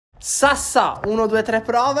Sassa, 1, 2, 3,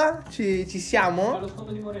 prova. Ci siamo? Fa lo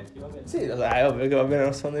sfondo di Moretti, va bene. Sì, dai, ovvio che va bene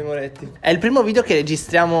lo sfondo di Moretti. È il primo video che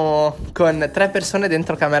registriamo con 3 persone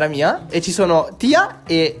dentro camera mia. E ci sono Tia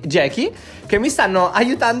e Jackie che mi stanno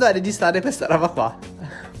aiutando a registrare questa roba qua.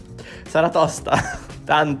 Sarà tosta,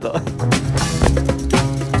 tanto.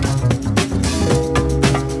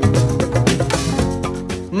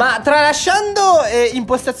 Ma tralasciando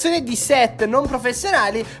impostazioni di set non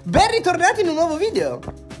professionali, ben ritornati in un nuovo video.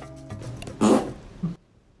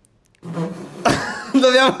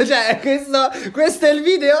 Dobbiamo, cioè, questo è il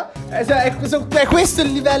video? È questo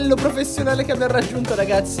il livello professionale che abbiamo raggiunto,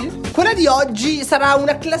 ragazzi? Quella di oggi sarà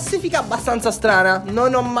una classifica abbastanza strana.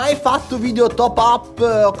 Non ho mai fatto video top up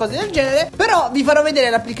o cose del genere, però vi farò vedere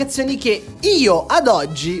le applicazioni che io ad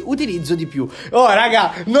oggi utilizzo di più. Oh,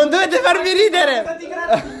 raga, non dovete farmi ridere! Ti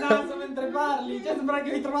gratti il naso mentre parli. Cioè, sembra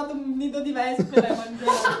che hai trovato un nido di vespe e l'hai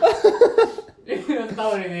mangiato. Io non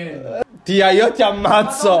stavo ridendo. Tia, io ti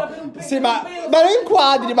ammazzo. Sì, ma lo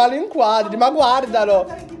inquadri, ma guardalo.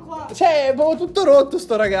 Cioè, è proprio tutto rotto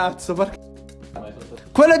sto ragazzo.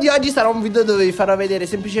 Quello di oggi sarà un video dove vi farò vedere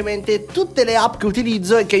semplicemente tutte le app che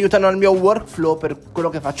utilizzo e che aiutano al mio workflow per quello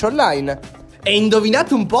che faccio online. E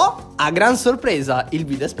indovinate un po', a gran sorpresa, il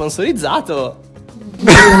video è sponsorizzato.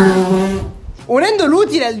 Unendo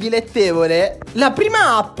l'utile al dilettevole, la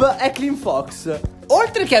prima app è CleanFox.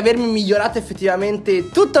 Oltre che avermi migliorato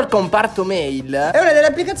effettivamente tutto il comparto mail, è una delle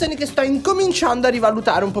applicazioni che sto incominciando a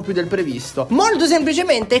rivalutare un po' più del previsto. Molto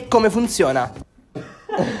semplicemente come funziona.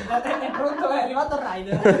 È pronto, è arrivato il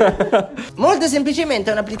rider. Molto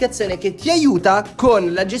semplicemente è un'applicazione che ti aiuta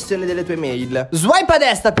con la gestione delle tue mail. Swipe a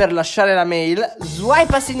destra per lasciare la mail,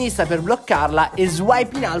 swipe a sinistra per bloccarla e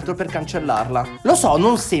swipe in alto per cancellarla. Lo so,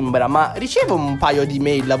 non sembra, ma ricevo un paio di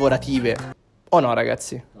mail lavorative. O no,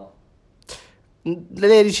 ragazzi? No.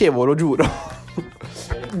 Le ricevo, lo giuro.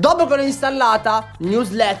 Dopo che l'ho installata,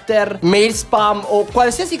 newsletter, mail spam o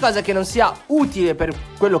qualsiasi cosa che non sia utile per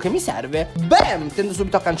quello che mi serve, bam, tendo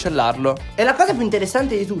subito a cancellarlo. E la cosa più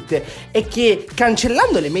interessante di tutte è che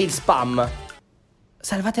cancellando le mail spam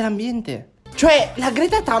salvate l'ambiente. Cioè, la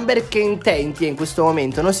Greta Thunberg che intenti in questo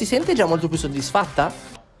momento non si sente già molto più soddisfatta?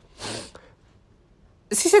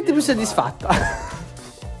 Si sente più soddisfatta.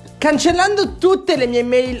 Cancellando tutte le mie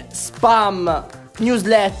mail spam,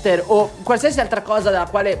 newsletter o qualsiasi altra cosa della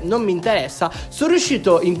quale non mi interessa, sono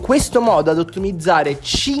riuscito in questo modo ad ottimizzare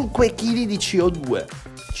 5 kg di CO2.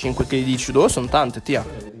 5 kg di CO2 sono tante, Tia.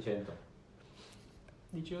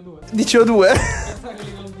 Di CO2. Di CO2?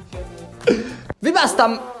 Vi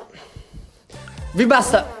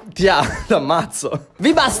basta Tia, t'ammazzo.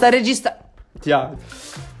 Vi basta registrare. Tia,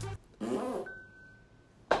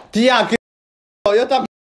 che io t'ammazzo.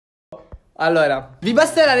 Allora, vi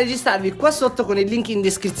basterà registrarvi qua sotto con il link in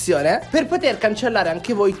descrizione per poter cancellare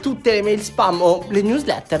anche voi tutte le mail spam o le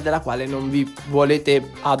newsletter della quale non vi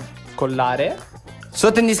volete accollare.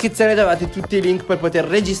 Sotto in descrizione trovate tutti i link per poter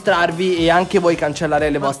registrarvi e anche voi cancellare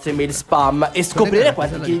le vostre mail spam e scoprire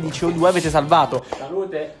quanti chili di CO2 avete salvato.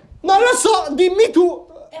 Salute. Non lo so, dimmi tu.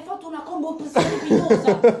 Hai fatto una combo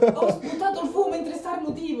strepitosa. Ho sputato il fumo mentre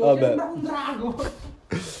starnutivo. Cioè, sembrava un drago.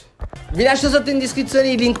 Vi lascio sotto in descrizione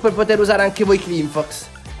i link per poter usare anche voi CleanFox.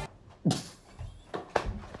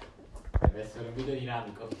 Deve essere un video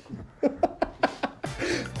dinamico.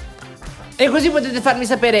 E così potete farmi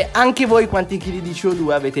sapere anche voi quanti chili di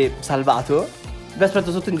CO2 avete salvato. Vi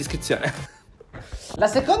aspetto sotto in descrizione. La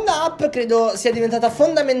seconda app credo sia diventata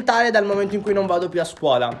fondamentale dal momento in cui non vado più a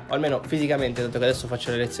scuola, o almeno fisicamente, dato che adesso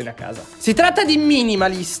faccio le lezioni a casa. Si tratta di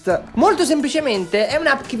Minimalist. Molto semplicemente è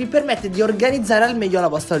un'app che vi permette di organizzare al meglio la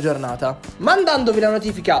vostra giornata, mandandovi la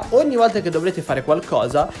notifica ogni volta che dovrete fare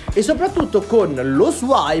qualcosa e soprattutto con lo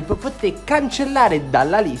swipe potete cancellare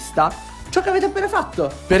dalla lista ciò che avete appena fatto.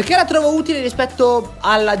 Perché la trovo utile rispetto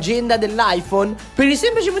all'agenda dell'iPhone? Per il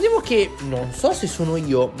semplice motivo che non so se sono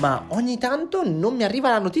io, ma ogni tanto non mi arriva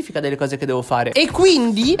la notifica delle cose che devo fare e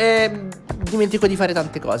quindi dimentico di fare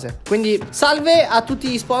tante cose. Quindi salve a tutti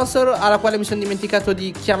gli sponsor alla quale mi sono dimenticato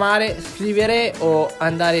di chiamare, scrivere o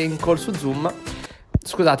andare in call su Zoom.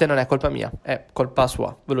 Scusate, non è colpa mia, è colpa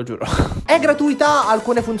sua, ve lo giuro. È gratuita,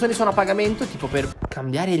 alcune funzioni sono a pagamento, tipo per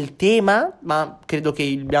cambiare il tema, ma credo che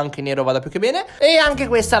il bianco e nero vada più che bene. E anche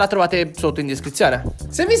questa la trovate sotto in descrizione.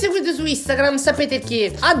 Se mi seguite su Instagram sapete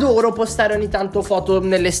che adoro postare ogni tanto foto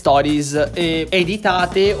nelle stories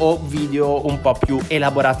editate o video un po' più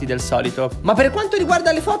elaborati del solito. Ma per quanto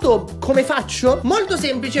riguarda le foto, come faccio? Molto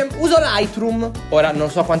semplice, uso Lightroom. Ora non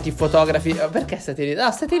so quanti fotografi... Perché state ridendo?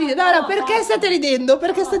 No, state ridendo, no, perché state ridendo? ridendo?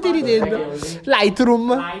 Perché state ridendo?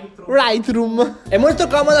 Lightroom. È molto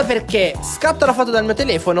comoda perché scatto la foto dal mio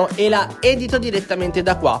telefono e la edito direttamente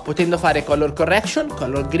da qua, potendo fare color correction,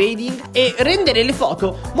 color grading e rendere le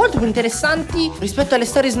foto molto più interessanti rispetto alle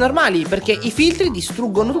stories normali, perché i filtri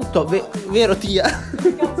distruggono tutto, vero Tia?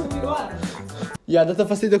 Che cazzo mi guardi? Gli ha dato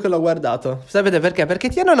fastidio che l'ho guardato. Sapete perché? Perché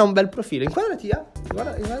Tia non ha un bel profilo. Inquadra Tia.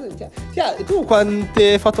 Guarda Tia. Tia, tu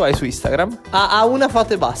quante foto hai su Instagram? Ha una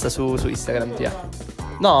foto e basta su Instagram, Tia.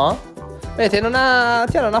 No? Vedete,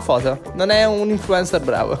 Tia non ha foto. Non è un influencer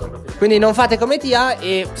bravo. Quindi non fate come Tia.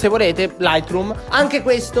 E se volete Lightroom, anche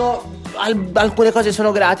questo, alcune cose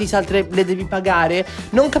sono gratis, altre le devi pagare.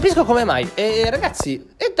 Non capisco come mai. E ragazzi,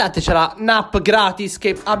 e datecela un'app gratis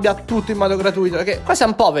che abbia tutto in modo gratuito, perché qua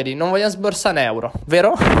siamo poveri, non vogliamo sborsare un euro,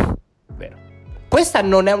 vero? Vero. Questa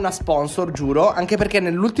non è una sponsor, giuro, anche perché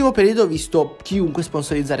nell'ultimo periodo ho visto chiunque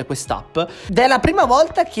sponsorizzare quest'app ed è la prima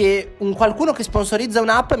volta che qualcuno che sponsorizza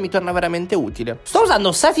un'app mi torna veramente utile. Sto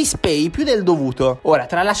usando Satispay più del dovuto. Ora,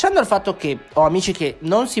 tralasciando il fatto che ho amici che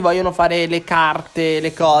non si vogliono fare le carte,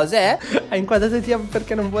 le cose, ha inquadrato Tia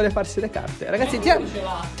perché non vuole farsi le carte. Ragazzi, Tia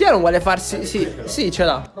non vuole farsi... Sì, ce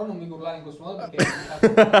l'ha. Però non mi urlare in questo modo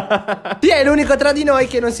perché... Tia è l'unico tra di noi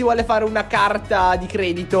che non si vuole fare una carta di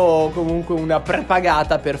credito o comunque una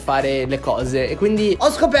prepagata per fare le cose. E quindi ho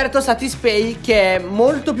scoperto Satispay, che è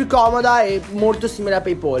molto più comoda e molto simile a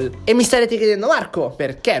PayPal. E mi starete chiedendo: Marco,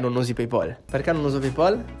 perché non usi PayPal? Perché non uso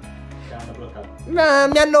PayPal? Mi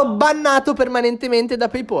hanno bannato permanentemente da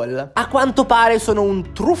PayPal. A quanto pare sono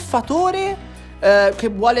un truffatore che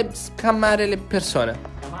vuole scammare le persone.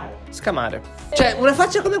 Scamare. Cioè, una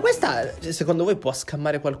faccia come questa, secondo voi può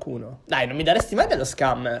scammare qualcuno? Dai, non mi daresti mai dello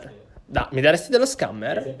scammer? Dai, mi daresti dello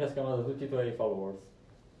scammer? Hai sempre scamato tutti i tuoi followers.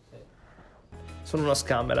 Sono uno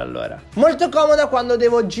scammer, allora. Molto comoda quando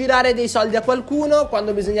devo girare dei soldi a qualcuno,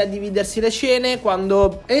 quando bisogna dividersi le scene,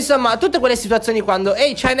 quando... Insomma, tutte quelle situazioni quando...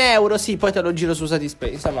 Ehi, c'hai un euro? Sì, poi te lo giro su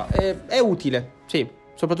Satispay. Insomma, è utile. Sì,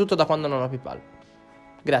 soprattutto da quando non ho PayPal.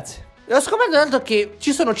 Grazie. E ho scoperto tra l'altro che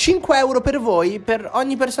ci sono 5 euro per voi, per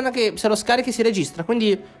ogni persona che se lo scarica e si registra.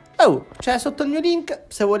 Quindi, c'è sotto il mio link,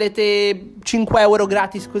 se volete 5 euro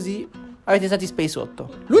gratis così, avete Satispay sotto.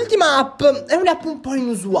 L'ultima app è un'app un po'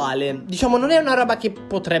 inusuale. Diciamo, non è una roba che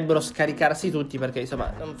potrebbero scaricarsi tutti, perché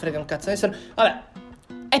insomma, non frega un cazzo a nessuno. Vabbè,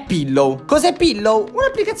 è Pillow. Cos'è Pillow?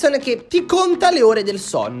 Un'applicazione che ti conta le ore del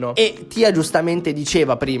sonno. E Tia giustamente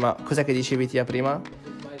diceva prima... Cos'è che dicevi, Tia, prima?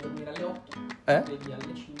 Vai a dormire alle 8, vedi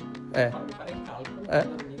alle 5. Farmi fare il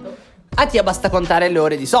calcolo. A Tia basta contare le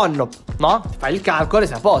ore di sonno, no? Fai il calcolo e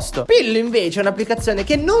sei a posto. Pillow invece è un'applicazione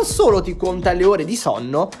che non solo ti conta le ore di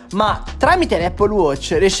sonno, ma tramite l'Apple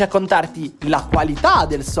Watch riesce a contarti la qualità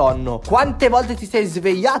del sonno, quante volte ti sei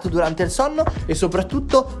svegliato durante il sonno e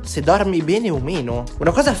soprattutto se dormi bene o meno.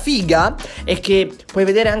 Una cosa figa è che puoi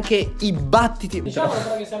vedere anche i battiti. Diciamo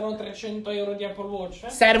però che servono 300 euro di Apple Watch.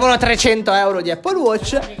 Servono 300 euro di Apple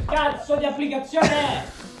Watch. Che cazzo di applicazione è?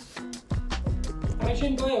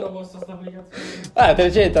 300 euro costa sta applicazione.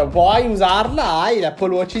 300, puoi usarla, hai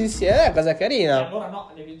l'Apple Watch insieme, è una cosa carina. E allora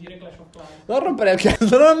no, devi dire Clash of Clans. Non rompere il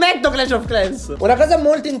cazzo, non metto Clash of Clans. Una cosa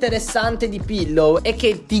molto interessante di Pillow è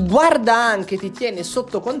che ti guarda anche, ti tiene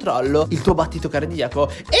sotto controllo il tuo battito cardiaco.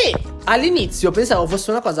 E all'inizio pensavo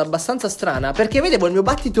fosse una cosa abbastanza strana, perché vedevo il mio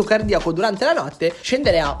battito cardiaco durante la notte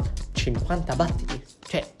scendere a 50 battiti.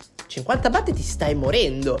 Cioè 50 battiti stai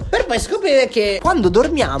morendo. Per poi scoprire che quando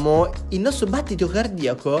dormiamo il nostro battito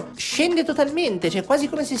cardiaco scende totalmente, cioè quasi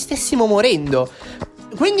come se stessimo morendo.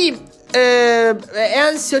 Quindi è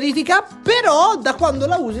ansiolitica, però da quando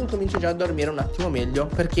la uso incomincio già a dormire un attimo meglio,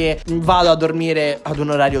 perché vado a dormire ad un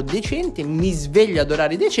orario decente, mi sveglio ad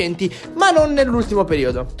orari decenti, ma non nell'ultimo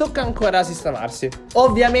periodo. Tocca ancora sistemarsi.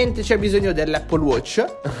 Ovviamente c'è bisogno dell'Apple Watch.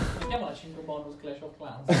 Mettiamo la 5 bonus Clash of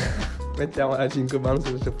Clans. Mettiamo la 5 bonus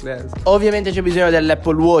Clash of Clans. Ovviamente c'è bisogno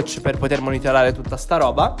dell'Apple Watch per poter monitorare tutta sta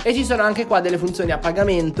roba. E ci sono anche qua delle funzioni a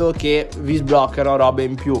pagamento che vi sbloccano robe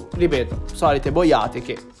in più. Ripeto, solite boiate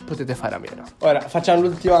che potete fare a meno. Ora facciamo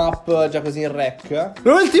l'ultima app, già così in rec.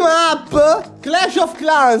 L'ultima app, Clash of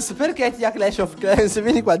Clans. Perché ti ha Clash of Clans?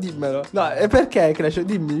 Vieni qua, dimmelo. No, e perché Clash?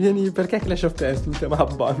 Dimmi, vieni, perché Clash of Clans l'ultima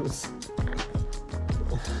app bonus?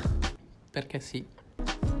 Perché sì.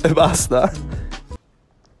 E basta.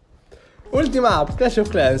 Ultima app, Clash of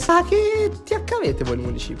Clans. Ah, che TH avete voi il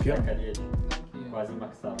municipio? H10, quasi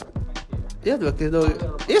maxato.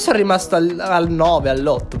 Io sono rimasto al 9,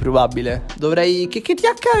 all'8 probabile. Dovrei... Che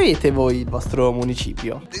TH avete voi il vostro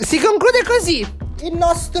municipio? Si conclude così il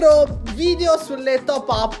nostro video sulle top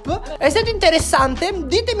up. È stato interessante.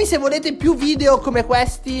 Ditemi se volete più video come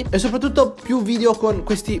questi e soprattutto più video con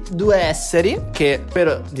questi due esseri, che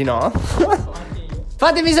spero di no.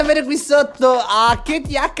 Fatemi sapere qui sotto a che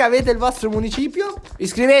TH avete il vostro municipio.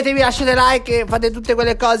 Iscrivetevi, lasciate like e fate tutte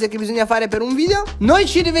quelle cose che bisogna fare per un video. Noi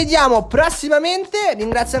ci rivediamo prossimamente.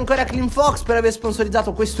 Ringrazio ancora Clean Fox per aver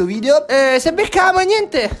sponsorizzato questo video. Se beccamo e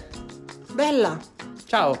niente. Bella.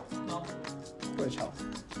 Ciao. No. Poi ciao.